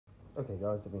Okay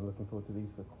guys, I've been looking forward to these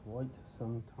for quite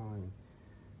some time.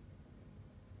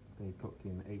 They cook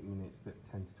in 8 minutes, but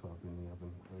 10 to 12 in the oven.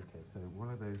 Okay, so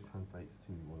one of those translates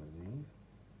to one of these.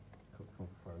 Cooked from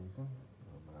frozen.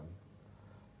 Oh man.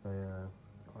 They are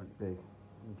quite big.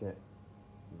 You get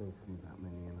basically that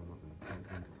many, and I'm not going to count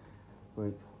them.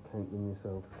 Wait, count them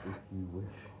yourself if you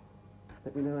wish.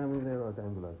 Let me know how many there are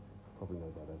down below. Probably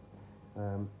know better.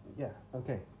 Yeah,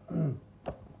 okay.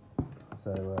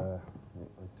 So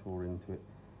I tore into it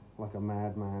like a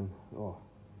madman. Oh,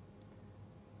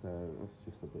 so that's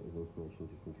just a bit of information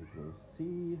just in case you want to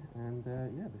see. And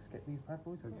yeah, let's get these bad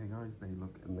boys. Okay guys, they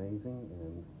look amazing,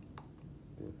 and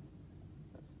that's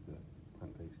the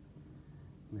plant-based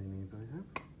mayonnaise I have.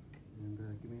 And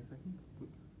give me a second.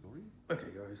 Whoops, sorry.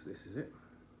 Okay guys, this is it.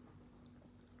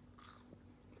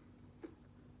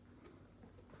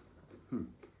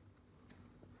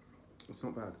 It's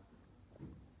not bad.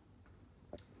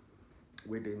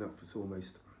 Weirdly enough, it's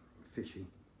almost fishy,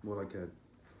 more like a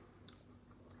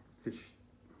fish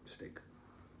stick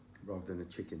rather than a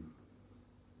chicken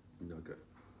nugget.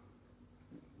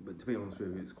 But to be honest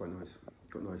with you, it's quite nice.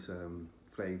 Got nice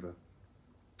flavour,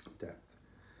 depth,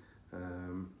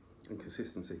 and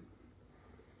consistency,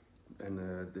 and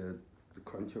the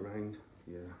crunch around.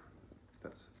 Yeah,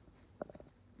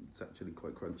 it's actually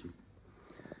quite crunchy.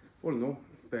 All in all,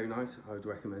 very nice. I would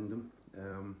recommend them.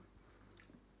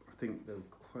 I think they're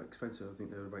quite expensive. I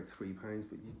think they're about £3,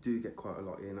 but you do get quite a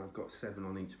lot in. I've got 7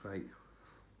 on each plate,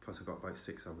 plus I've got about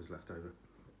 6 hours left over.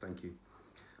 Thank you.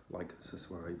 Like,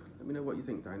 subscribe. Let me know what you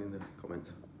think down in the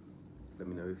comments. Let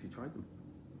me know if you tried them.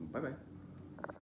 Bye bye.